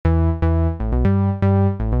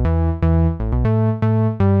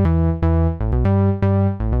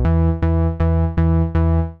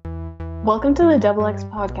Welcome to the Double X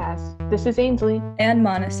podcast. This is Ainsley. And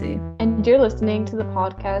Manasi. And you're listening to the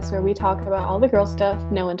podcast where we talk about all the girl stuff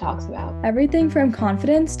no one talks about. Everything from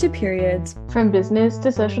confidence to periods. From business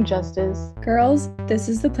to social justice. Girls, this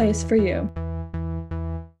is the place for you.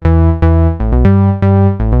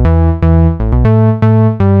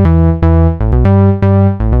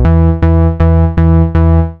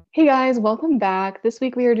 Hey guys, welcome back. This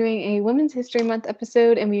week we are doing a Women's History Month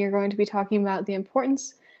episode, and we are going to be talking about the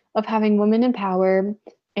importance of having women in power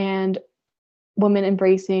and women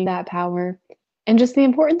embracing that power, and just the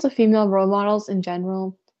importance of female role models in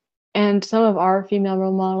general, and some of our female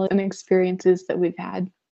role models and experiences that we've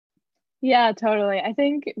had. Yeah, totally. I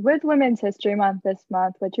think with Women's History Month this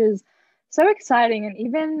month, which is so exciting, and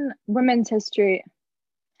even Women's History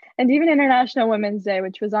and even International Women's Day,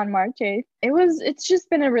 which was on March 8th, it's just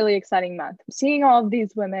been a really exciting month. Seeing all of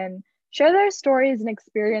these women share their stories and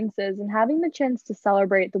experiences and having the chance to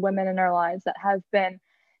celebrate the women in our lives that have been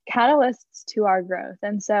catalysts to our growth.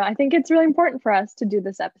 And so I think it's really important for us to do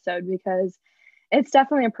this episode because it's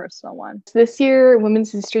definitely a personal one. This year,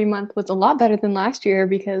 Women's History Month was a lot better than last year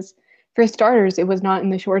because, for starters, it was not in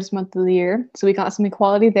the shortest month of the year. So we got some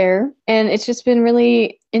equality there. And it's just been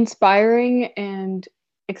really inspiring and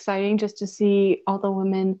exciting just to see all the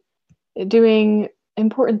women doing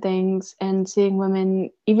important things and seeing women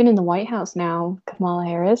even in the White House now, Kamala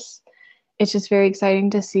Harris. It's just very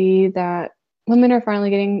exciting to see that women are finally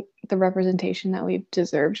getting the representation that we've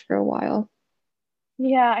deserved for a while.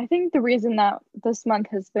 Yeah, I think the reason that this month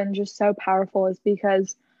has been just so powerful is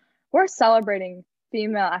because we're celebrating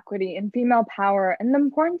female equity and female power and the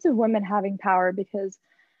importance of women having power, because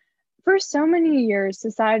for so many years,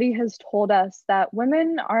 society has told us that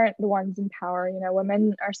women aren't the ones in power. You know,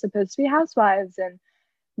 women are supposed to be housewives and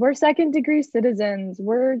we're second-degree citizens.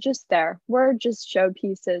 We're just there. We're just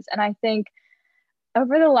showpieces. And I think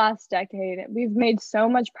over the last decade, we've made so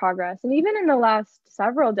much progress. And even in the last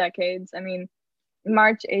several decades, I mean,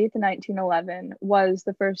 March 8th, 1911 was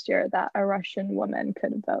the first year that a Russian woman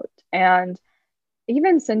could vote. And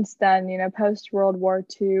even since then, you know, post-World War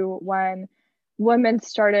II, when women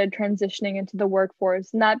started transitioning into the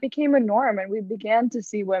workforce, and that became a norm, and we began to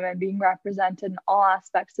see women being represented in all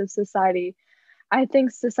aspects of society. I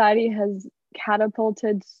think society has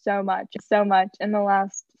catapulted so much in the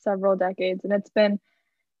last several decades, and it's been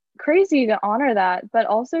crazy to honor that, but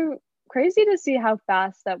also crazy to see how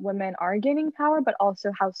fast that women are gaining power, but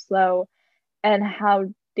also how slow and how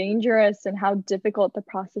dangerous and how difficult the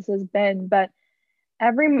process has been. But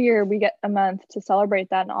every year we get a month to celebrate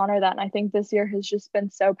that and honor that. And I think this year has just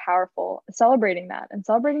been so powerful, celebrating that and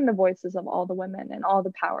celebrating the voices of all the women and all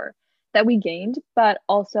the power that we gained, but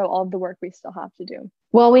also all the work we still have to do.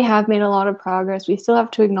 While we have made a lot of progress, we still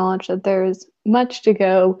have to acknowledge that there's much to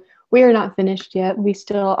go. We are not finished yet.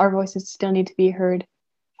 Our voices still need to be heard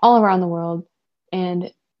all around the world.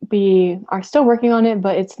 And we are still working on it,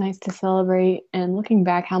 but it's nice to celebrate and looking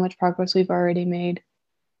back how much progress we've already made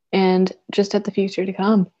and just at the future to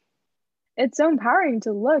come. It's so empowering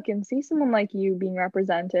to look and see someone like you being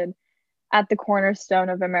represented at the cornerstone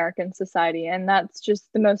of American society. And that's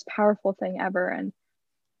just the most powerful thing ever. And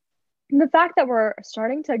the fact that we're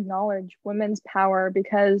starting to acknowledge women's power,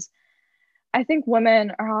 because I think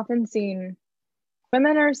women are seen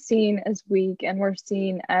as weak, and we're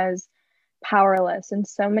seen as powerless in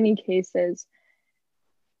so many cases.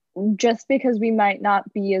 Just because we might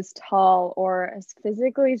not be as tall or as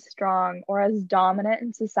physically strong or as dominant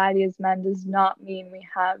in society as men does not mean we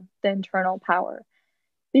have the internal power,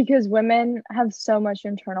 because women have so much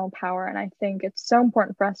internal power. And I think it's so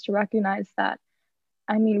important for us to recognize that.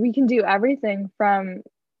 I mean, we can do everything from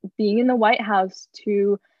being in the White House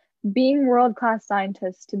to being world-class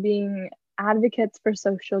scientists to being advocates for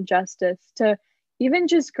social justice to even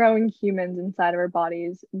just growing humans inside of our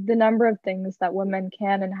bodies. The number of things that women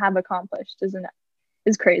can and have accomplished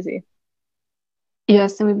is crazy.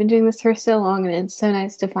 Yes, and we've been doing this for so long, and it's so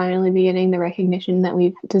nice to finally be getting the recognition that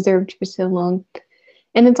we've deserved for so long.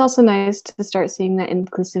 And it's also nice to start seeing that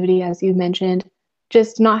inclusivity, as you mentioned,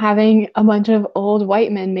 just not having a bunch of old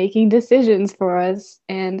white men making decisions for us,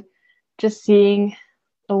 and just seeing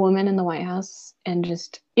a woman in the White House, and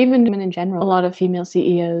just even women in general, a lot of female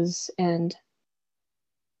CEOs and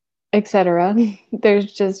etc.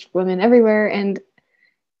 There's just women everywhere, and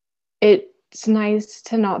it's nice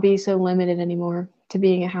to not be so limited anymore to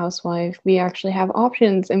being a housewife. We actually have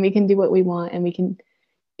options, and we can do what we want, and we can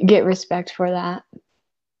get respect for that.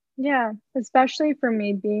 Yeah, especially for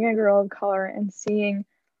me, being a girl of color and seeing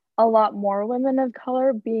a lot more women of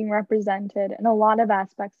color being represented in a lot of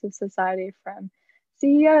aspects of society, from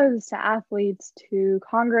CEOs to athletes to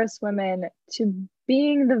congresswomen to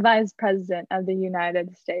being the vice president of the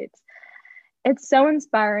United States. It's so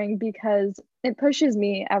inspiring because it pushes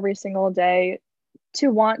me every single day to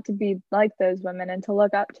want to be like those women and to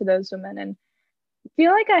look up to those women and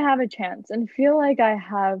feel like I have a chance and feel like I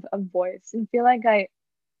have a voice and feel like I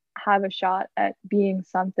have a shot at being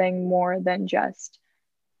something more than just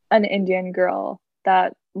an Indian girl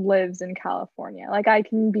that lives in California. Like I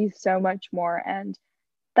can be so much more. And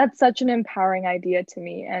that's such an empowering idea to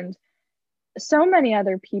me. And so many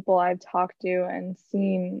other people I've talked to and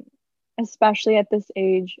seen, especially at this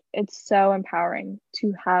age, it's so empowering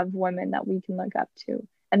to have women that we can look up to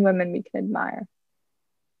and women we can admire.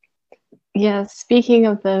 Yeah, speaking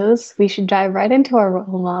of those, we should dive right into our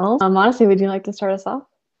role models. Honestly, would you like to start us off?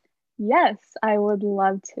 Yes, I would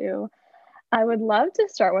love to. I would love to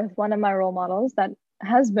start with one of my role models that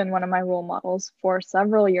has been one of my role models for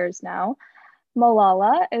several years now.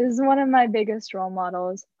 Malala is one of my biggest role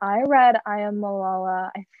models. I read I Am Malala,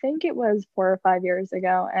 I think it was 4 or 5 years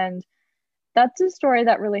ago, and that's a story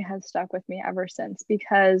that really has stuck with me ever since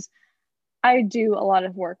because I do a lot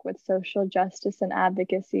of work with social justice and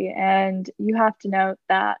advocacy, and you have to note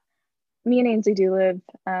that me and Ainsley do live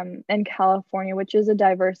in California, which is a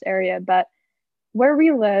diverse area, but where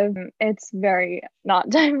we live, it's very not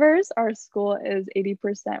diverse. Our school is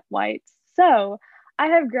 80% white. So I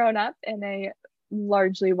have grown up in a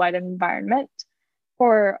largely white environment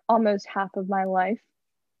for almost half of my life,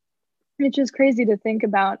 which is crazy to think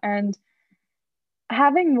about. And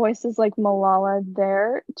having voices like Malala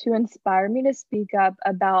there to inspire me to speak up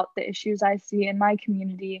about the issues I see in my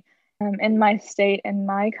community, in my state, in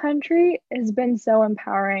my country has been so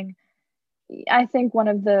empowering. I think one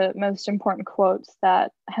of the most important quotes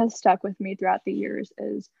that has stuck with me throughout the years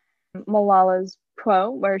is Malala's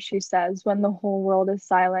quote, where she says, "When the whole world is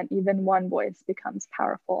silent, even one voice becomes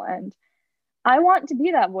powerful." And I want to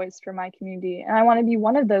be that voice for my community. And I want to be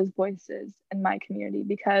one of those voices in my community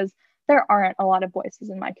because there aren't a lot of voices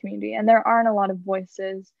in my community. And there aren't a lot of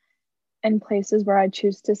voices in places where I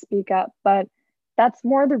choose to speak up. But that's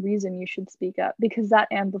more the reason you should speak up because that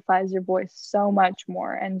amplifies your voice so much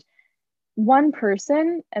more. And one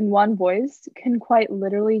person and one voice can quite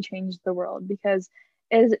literally change the world because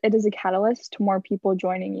it is a catalyst to more people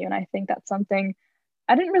joining you. And I think that's something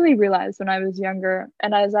I didn't really realize when I was younger.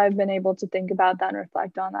 And as I've been able to think about that and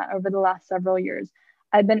reflect on that over the last several years,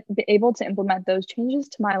 I've been able to implement those changes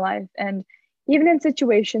to my life. And even in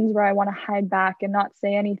situations where I want to hide back and not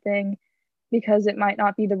say anything because it might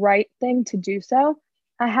not be the right thing to do so,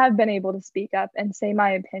 I have been able to speak up and say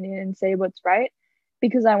my opinion and say what's right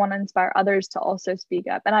because I want to inspire others to also speak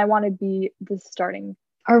up. And I want to be the starting.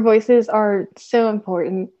 Our voices are so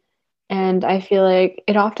important. And I feel like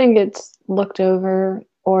it often gets looked over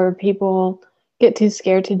or people get too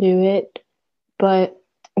scared to do it. But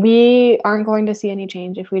we aren't going to see any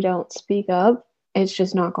change if we don't speak up. It's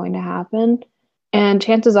just not going to happen. And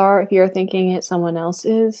chances are, if you're thinking it, someone else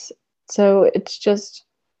is. So it's just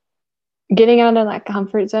getting out of that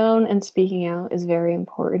comfort zone and speaking out is very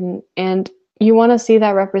important. And you want to see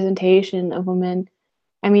that representation of women.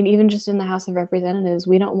 I mean, even just in the House of Representatives,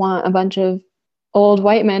 we don't want a bunch of old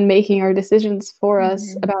white men making our decisions for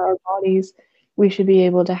us about our bodies. We should be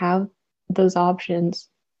able to have those options.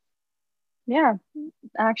 Yeah,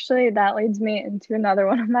 actually, that leads me into another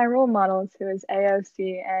one of my role models, who is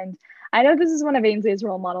AOC. And I know this is one of Ainsley's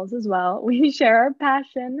role models as well. We share our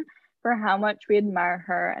passion for how much we admire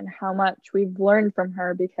her and how much we've learned from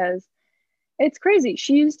her because it's crazy.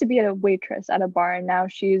 She used to be a waitress at a bar, and now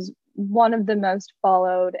she's one of the most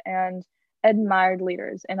followed and admired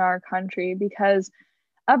leaders in our country because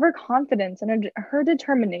of her confidence and her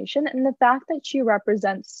determination and the fact that she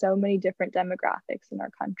represents so many different demographics in our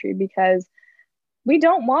country because we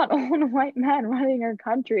don't want old white men running our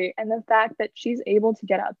country. And the fact that she's able to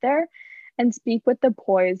get out there and speak with the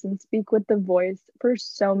poise and speak with the voice for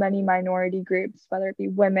so many minority groups, whether it be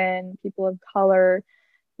women, people of color,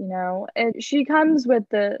 she comes with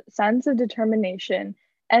the sense of determination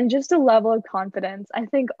and just a level of confidence I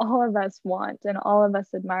think all of us want and all of us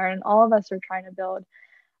admire and all of us are trying to build.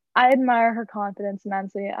 I admire her confidence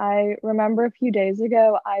immensely. I remember a few days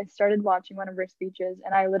ago, I started watching one of her speeches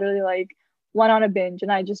and I literally went on a binge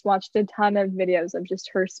and I just watched a ton of videos of just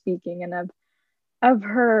her speaking and of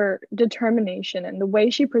her determination and the way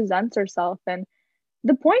she presents herself and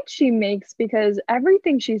the point she makes because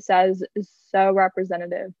everything she says is so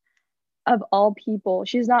representative of all people.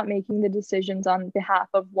 She's not making the decisions on behalf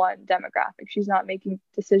of one demographic. She's not making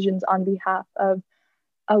decisions on behalf of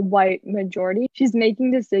a white majority. She's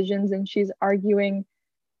making decisions and she's arguing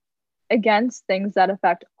against things that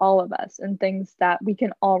affect all of us and things that we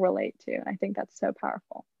can all relate to. I think that's so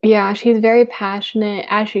powerful. Yeah, she's very passionate,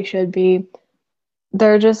 as she should be.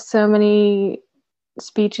 There are just so many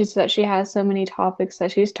speeches that she has, so many topics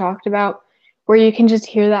that she's talked about, where you can just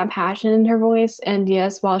hear that passion in her voice. And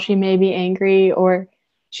yes, while she may be angry or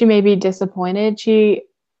she may be disappointed, she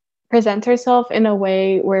presents herself in a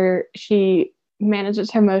way where she manages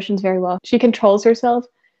her emotions very well. She controls herself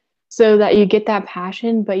so that you get that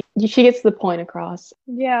passion, but she gets the point across.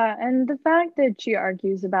 Yeah, and the fact that she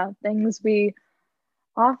argues about things we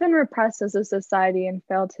often repress as a society and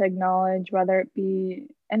fail to acknowledge, whether it be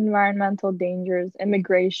environmental dangers,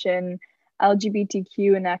 immigration,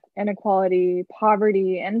 LGBTQ inequality,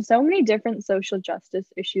 poverty, and so many different social justice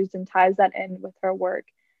issues, and ties that in with her work.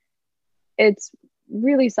 It's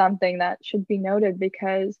really something that should be noted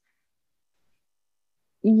because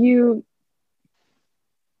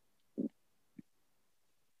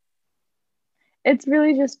it's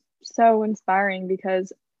really just so inspiring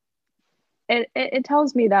because it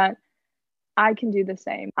tells me that I can do the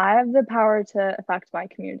same. I have the power to affect my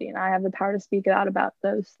community, and I have the power to speak out about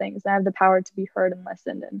those things. I have the power to be heard and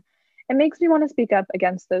listened, and it makes me want to speak up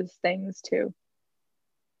against those things too.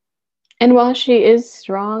 And while she is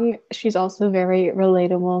strong, she's also very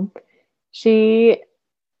relatable. She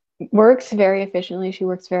works very efficiently. She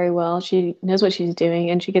works very well. She knows what she's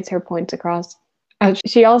doing, and she gets her points across.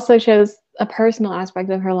 She also shows a personal aspect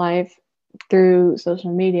of her life through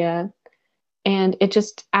social media, and it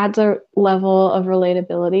just adds a level of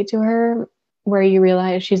relatability to her where you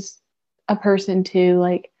realize she's a person too.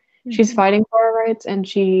 Like, she's fighting for her rights, and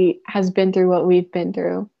she has been through what we've been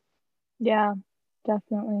through. Yeah,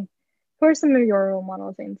 definitely. Who are some of your role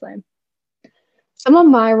models, Ainsley? Some of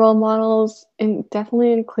my role models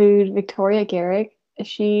definitely include Victoria Garrick.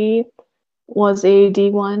 She was a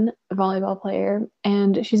D1 volleyball player,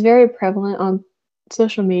 and she's very prevalent on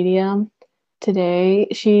social media today.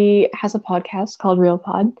 She has a podcast called Real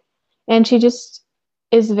Pod, and she just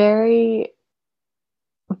is very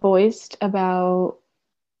voiced about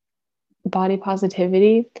body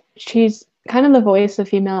positivity. She's kind of the voice of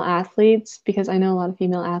female athletes, because I know a lot of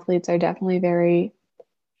female athletes are definitely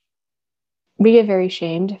we get very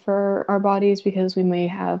shamed for our bodies because we may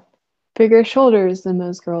have bigger shoulders than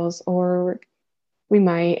most girls, or we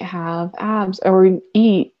might have abs, or we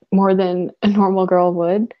eat more than a normal girl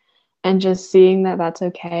would. And just seeing that that's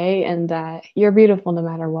okay and that you're beautiful no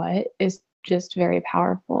matter what is just very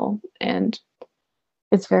powerful, and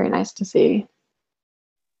it's very nice to see.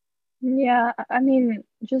 Yeah, I mean,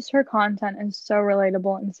 just her content is so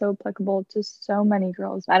relatable and so applicable to so many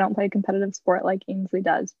girls. I don't play a competitive sport like Ainsley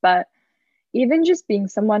does, but even just being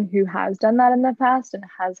someone who has done that in the past and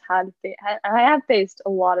I have faced a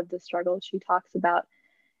lot of the struggles she talks about.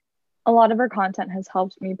 A lot of her content has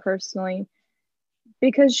helped me personally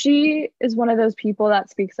because she is one of those people that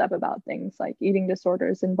speaks up about things like eating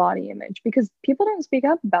disorders and body image, because people don't speak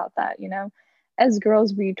up about that, you know. As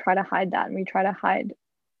girls, we try to hide that, and we try to hide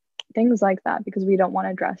things like that because we don't want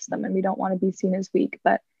to address them and we don't want to be seen as weak.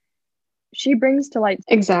 But she brings to light.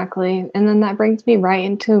 Exactly. And then that brings me right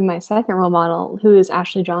into my second role model, who is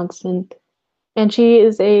Ashley Johnston. And she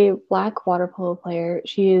is a Black water polo player.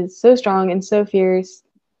 She is so strong and so fierce,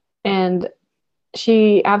 and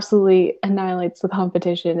she absolutely annihilates the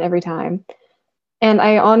competition every time. And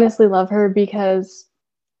I honestly love her because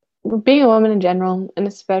being a woman in general, and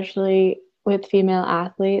especially with female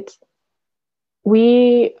athletes,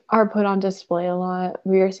 we are put on display a lot.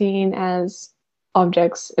 We are seen as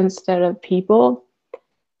objects instead of people.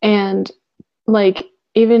 And like,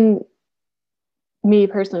 even me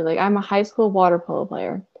personally, like, I'm a high school water polo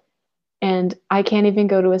player, and I can't even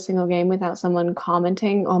go to a single game without someone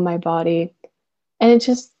commenting on my body. And it's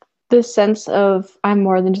just this sense of I'm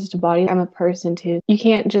more than just a body, I'm a person too. You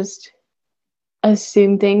can't just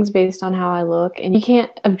assume things based on how I look, and you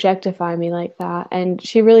can't objectify me like that. And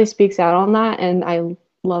she really speaks out on that, and I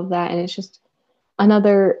love that. And it's just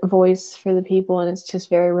another voice for the people, and it's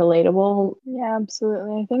just very relatable. Yeah,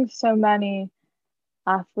 absolutely. I think so many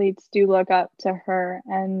athletes do look up to her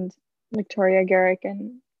and Victoria Garrick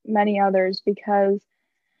and many others because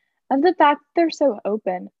of the fact they're so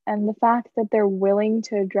open and the fact that they're willing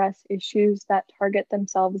to address issues that target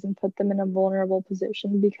themselves and put them in a vulnerable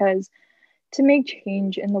position. Because to make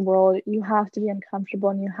change in the world, you have to be uncomfortable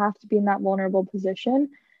and you have to be in that vulnerable position,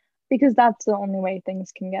 because that's the only way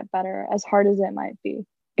things can get better, as hard as it might be.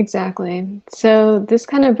 Exactly. So this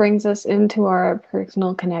kind of brings us into our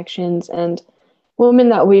personal connections and women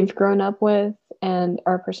that we've grown up with, and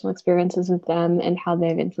our personal experiences with them and how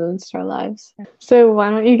they've influenced our lives. So why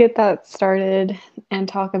don't you get that started and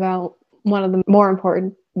talk about one of the more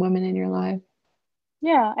important women in your life?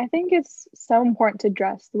 Yeah, I think it's so important to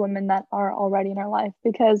dress the women that are already in our life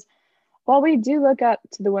because while we do look up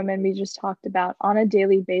to the women we just talked about on a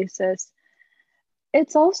daily basis,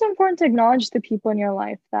 it's also important to acknowledge the people in your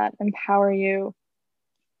life that empower you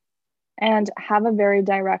and have a very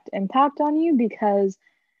direct impact on you because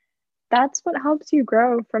that's what helps you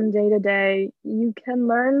grow from day to day. You can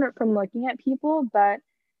learn from looking at people, but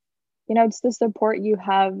it's the support you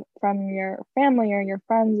have from your family or your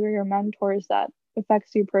friends or your mentors that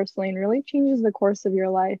affects you personally and really changes the course of your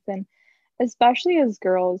life. And especially as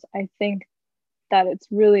girls, I think that it's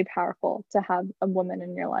really powerful to have a woman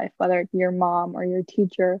in your life, whether it be your mom or your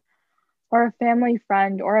teacher or a family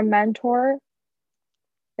friend or a mentor.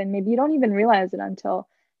 And maybe you don't even realize it until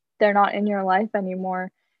they're not in your life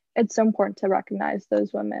anymore. It's so important to recognize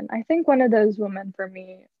those women. I think one of those women for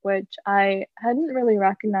me, which I hadn't really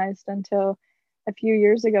recognized until a few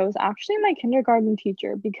years ago, was actually my kindergarten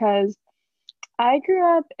teacher because I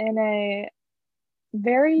grew up in a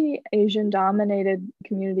very Asian dominated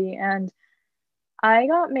community and I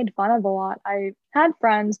got made fun of a lot. I had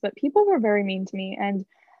friends, but people were very mean to me. And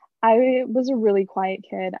I was a really quiet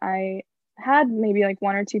kid. I had maybe like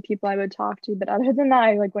one or two people I would talk to, but other than that,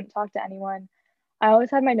 I like wouldn't talk to anyone. I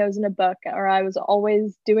always had my nose in a book or I was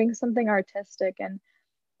always doing something artistic. And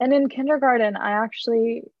in kindergarten, I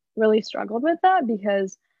actually really struggled with that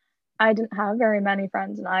because I didn't have very many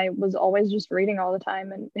friends and I was always just reading all the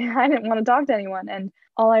time and I didn't want to talk to anyone. And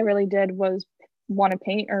all I really did was want to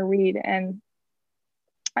paint or read. And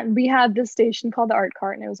we had this station called the Art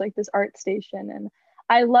Cart, and it was like this art station. And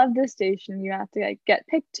I love this station. You have to like get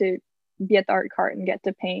picked to be at the Art Cart and get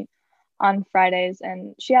to paint on Fridays.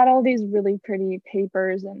 And she had all these really pretty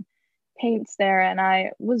papers and paints there. And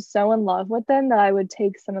I was so in love with them that I would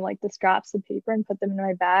take some of like the scraps of paper and put them in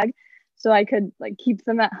my bag so I could like keep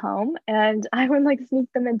them at home. And I would like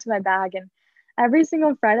sneak them into my bag. And every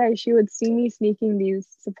single Friday, she would see me sneaking these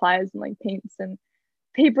supplies and like paints and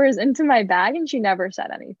papers into my bag. And she never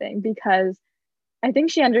said anything because I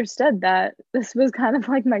think she understood that this was kind of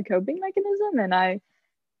like my coping mechanism and I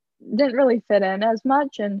didn't really fit in as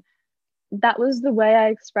much. And that was the way I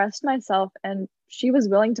expressed myself. And she was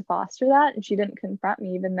willing to foster that. And she didn't confront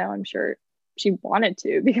me, even though I'm sure she wanted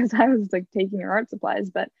to because I was like taking her art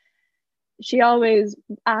supplies. But she always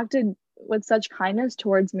acted with such kindness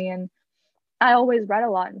towards me. And I always read a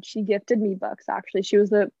lot. And she gifted me books, actually. She was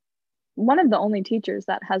the one of the only teachers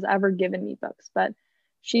that has ever given me books, but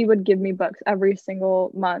she would give me books every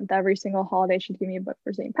single month, every single holiday. She'd give me a book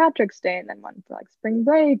for St. Patrick's Day and then one for like spring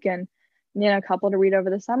break and a couple to read over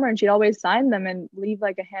the summer. And she'd always sign them and leave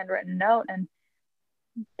like a handwritten note. And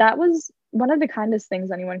that was one of the kindest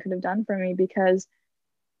things anyone could have done for me because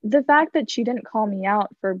the fact that she didn't call me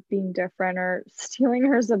out for being different or stealing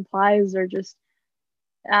her supplies or just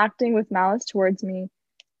acting with malice towards me,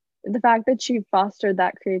 the fact that she fostered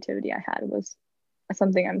that creativity I had was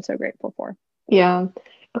something I'm so grateful for. Yeah.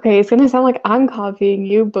 Okay, it's gonna sound like I'm copying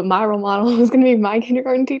you, but my role model was gonna be my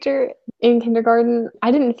kindergarten teacher. In kindergarten,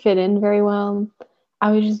 I didn't fit in very well.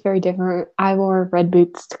 I was just very different. I wore red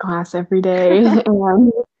boots to class every day,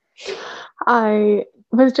 and I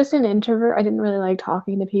was just an introvert. I didn't really like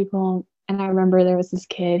talking to people. And I remember there was this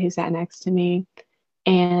kid who sat next to me,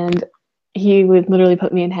 and he would literally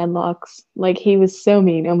put me in headlocks. Like he was so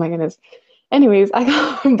mean. Oh my goodness. Anyways, I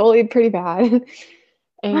got bullied pretty bad.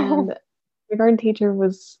 And the garden teacher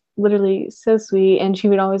was literally so sweet, and she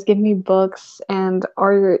would always give me books and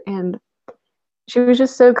art, and she was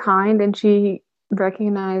just so kind, and she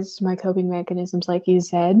recognized my coping mechanisms, like you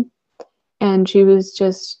said, and she was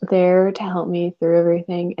just there to help me through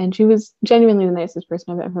everything. And she was genuinely the nicest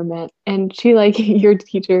person I've ever met. And she, like your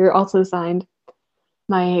teacher, also signed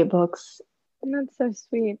my books. And that's so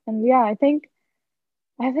sweet. And yeah, I think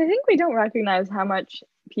we don't recognize how much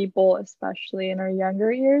people, especially in our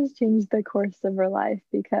younger years, change the course of our life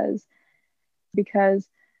because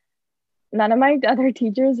none of my other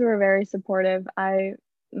teachers were very supportive.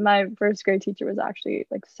 My first grade teacher was actually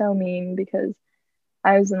like so mean because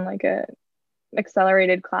I was in like a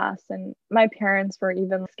accelerated class and my parents were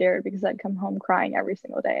even scared because I'd come home crying every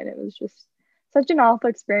single day and it was just such an awful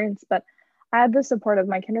experience. But I had the support of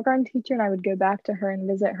my kindergarten teacher and I would go back to her and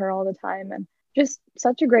visit her all the time and just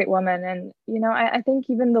such a great woman. And I think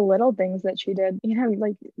even the little things that she did,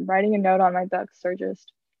 like writing a note on my books or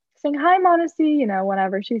just saying hi Monacy,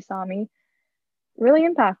 whenever she saw me, really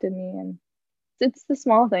impacted me. And it's the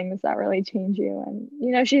small things that really change you.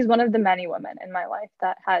 And she's one of the many women in my life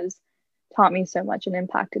that has taught me so much and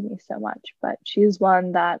impacted me so much, but she's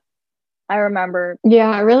one that I remember.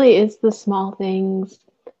 Yeah, it really is the small things.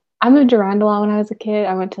 I moved around a lot when I was a kid.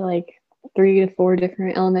 I went to like 3 to 4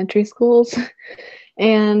 different elementary schools.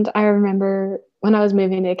 And I remember when I was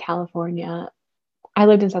moving to California, I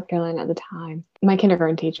lived in South Carolina at the time. My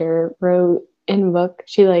kindergarten teacher wrote in a book,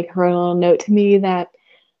 she like wrote a little note to me that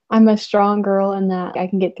I'm a strong girl and that I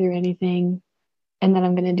can get through anything and that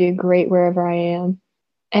I'm going to do great wherever I am.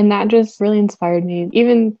 And that just really inspired me.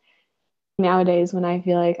 Even nowadays, when I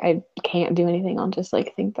feel like I can't do anything, I'll just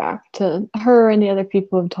like think back to her and the other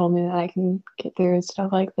people who have told me that I can get through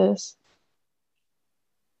stuff like this.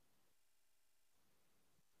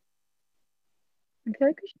 I feel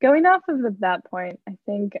like going off of that point, I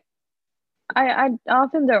think I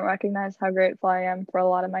often don't recognize how grateful I am for a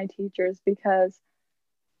lot of my teachers because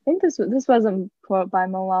I think this was a quote by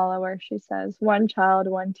Malala where she says, "One child,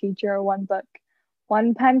 one teacher, one book,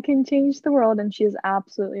 one pen can change the world," and she is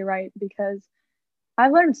absolutely right because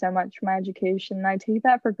I've learned so much from my education and I take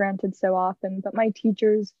that for granted so often, but my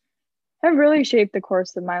teachers have really shaped the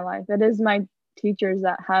course of my life. It is my teachers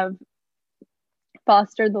that have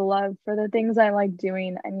fostered the love for the things I like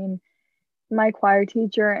doing. I mean, my choir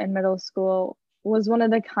teacher in middle school was one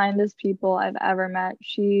of the kindest people I've ever met.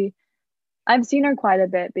 I've seen her quite a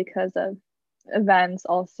bit because of events,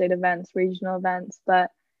 all state events, regional events,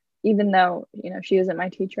 but even though, she isn't my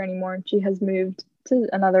teacher anymore, she has moved to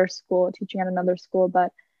another school, teaching at another school,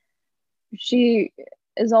 but she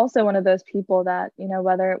is also one of those people that,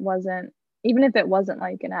 whether it wasn't, even if it wasn't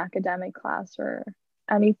like an academic class or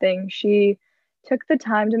anything, she took the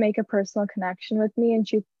time to make a personal connection with me and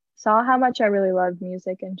she saw how much I really loved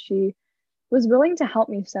music and she was willing to help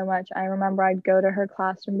me so much. I remember I'd go to her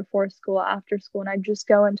classroom before school, after school, and I'd just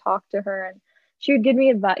go and talk to her and she would give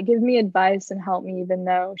me advice and help me even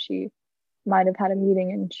though she might have had a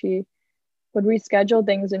meeting and she would reschedule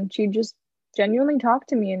things and she just genuinely talk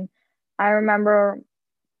to me. And I remember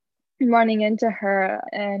running into her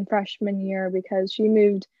in freshman year because she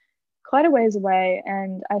moved quite a ways away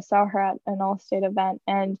and I saw her at an all-state event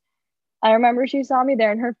and I remember she saw me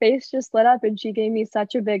there and her face just lit up and she gave me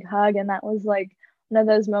such a big hug and that was like one of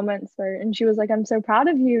those moments where and she was like, "I'm so proud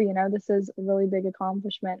of you, this is a really big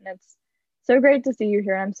accomplishment and it's so great to see you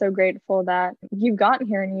here and I'm so grateful that you've gotten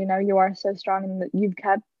here and you are so strong and that you've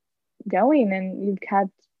kept going and you've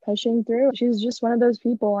kept pushing through." She's just one of those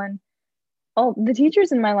people and all the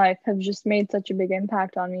teachers in my life have just made such a big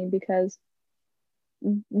impact on me because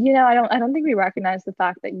I don't think we recognize the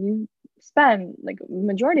fact that you spend like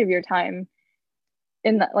majority of your time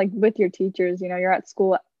in that like with your teachers. You're at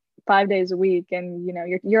school 5 days a week and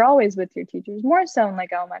you're always with your teachers, more so in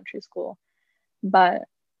like elementary school, but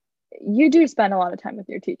you do spend a lot of time with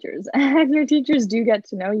your teachers and your teachers do get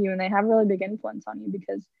to know you and they have really big influence on you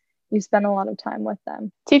because you spend a lot of time with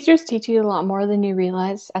them. Teachers teach you a lot more than you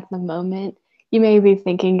realize at the moment. You may be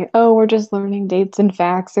thinking, oh, we're just learning dates and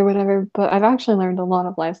facts or whatever, but I've actually learned a lot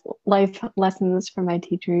of life lessons from my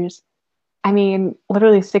teachers. I mean,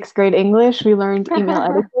 literally 6th grade English, we learned email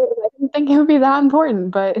etiquette. I didn't think it would be that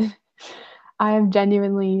important, but I have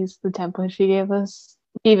genuinely used the template she gave us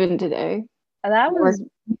even today. That was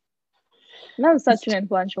such an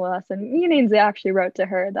influential lesson. Me and Ainsley actually wrote to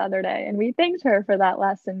her the other day and we thanked her for that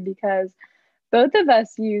lesson because both of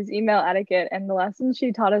us use email etiquette and the lessons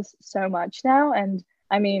she taught us so much now. And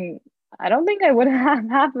I mean, I don't think I would have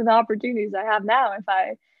half of the opportunities I have now if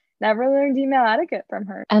I never learned email etiquette from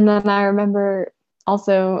her. And then I remember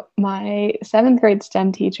also my 7th grade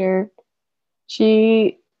STEM teacher,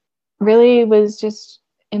 she really was just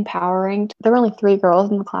empowering. There were only 3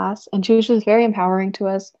 girls in the class and she was just very empowering to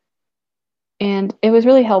us. And it was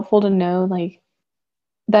really helpful to know like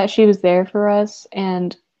that she was there for us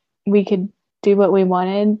and we could do what we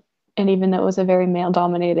wanted. And even though it was a very male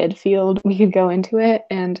dominated field, we could go into it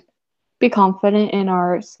and be confident in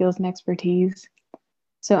our skills and expertise.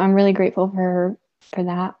 So I'm really grateful for her for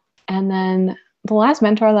that. And then the last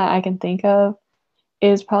mentor that I can think of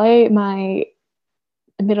is probably my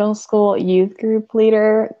middle school youth group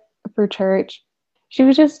leader for church. She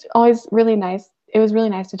was just always really nice. It was really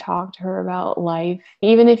nice to talk to her about life,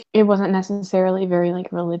 even if it wasn't necessarily very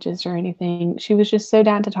like religious or anything. She was just so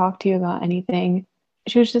down to talk to you about anything.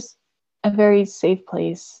 She was just a very safe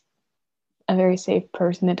place, a very safe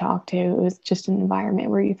person to talk to. It was just an environment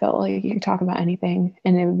where you felt like you could talk about anything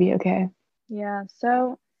and it would be okay. Yeah,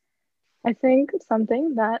 so I think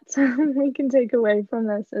something that we can take away from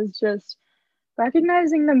this is just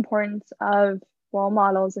recognizing the importance of role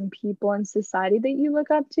models and people in society that you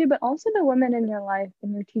look up to, but also the women in your life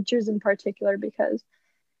and your teachers in particular, because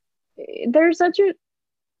they're such a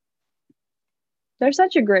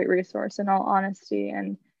great resource in all honesty,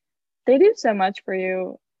 and they do so much for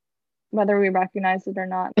you, whether we recognize it or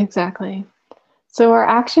not. Exactly. So our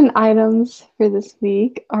action items for this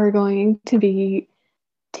week are going to be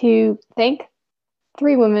to thank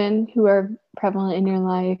 3 women who are prevalent in your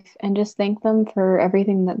life and just thank them for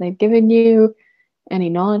everything that they've given you, any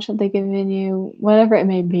knowledge that they've given you, whatever it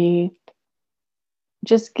may be.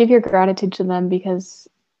 Just give your gratitude to them because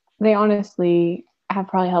they honestly have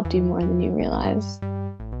probably helped you more than you realize.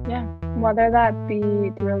 Yeah, whether that be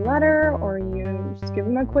through a letter or you just give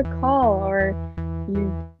them a quick call or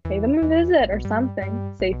you pay them a visit or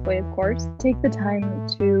something, safely of course. Take the time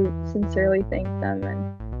to sincerely thank them,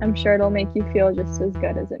 and I'm sure it'll make you feel just as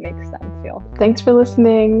good as it makes them feel. Thanks for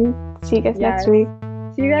listening. See you guys next week.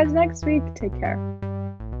 See you guys next week. Take care.